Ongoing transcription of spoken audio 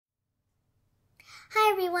Hi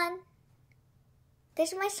everyone!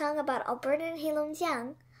 This is my song about Alberta and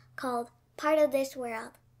Heilongjiang called Part of This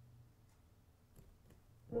World.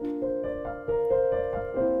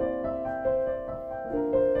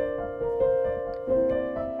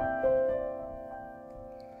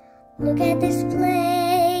 Look at this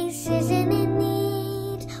place, isn't it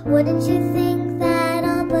neat? Wouldn't you think that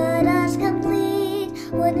Alberta's complete?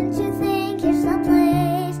 Wouldn't you think here's the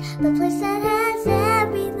place that has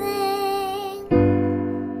everything?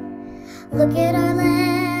 Look at our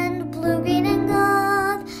land, blue, green, and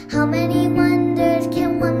gold. How many wonders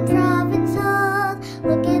can one province hold?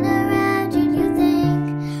 Looking around you, you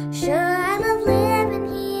think, sure, I love living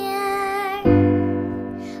here.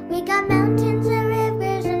 We got mountains and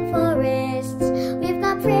rivers and forests. We've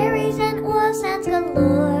got prairies and oilsands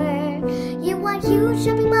galore. You want huge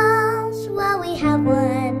shopping malls? Well, we have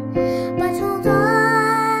one. But hold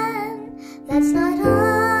on, that's not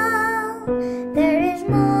all. There is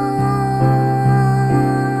more.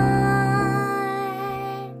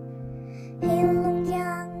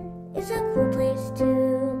 Is a cool place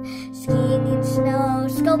too. Skiing in snow,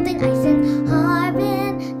 sculpting ice and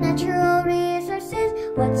harbin, natural resources.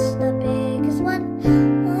 What's the biggest one?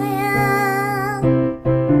 Oil.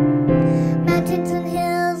 Mountains and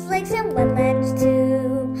hills, lakes and wetlands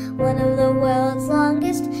too. One of the world's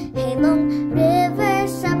longest Heilong River.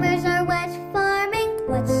 Summers are wet farming.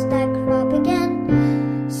 What's that crop again?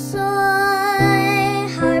 Soy.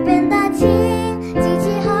 Harbin the tea,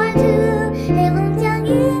 tea hardu. Heilongjiang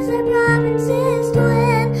is a province's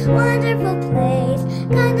twin, wonderful place,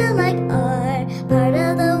 kinda like our part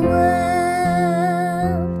of the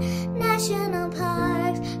world. National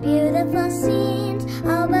parks, beautiful scenes,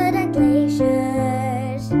 Alberta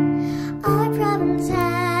glaciers. Our province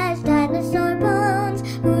has dinosaur bones,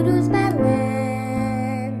 hoodoo's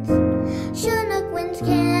badlands. Chinook winds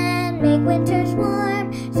can make winters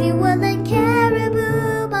warm, SeaWorld and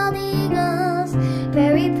caribou, bald eagles,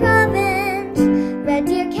 prairie province, Red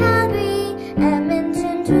Deer, Calgary,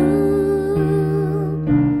 Edmonton too.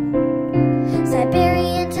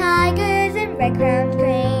 Siberian tigers and red-crowned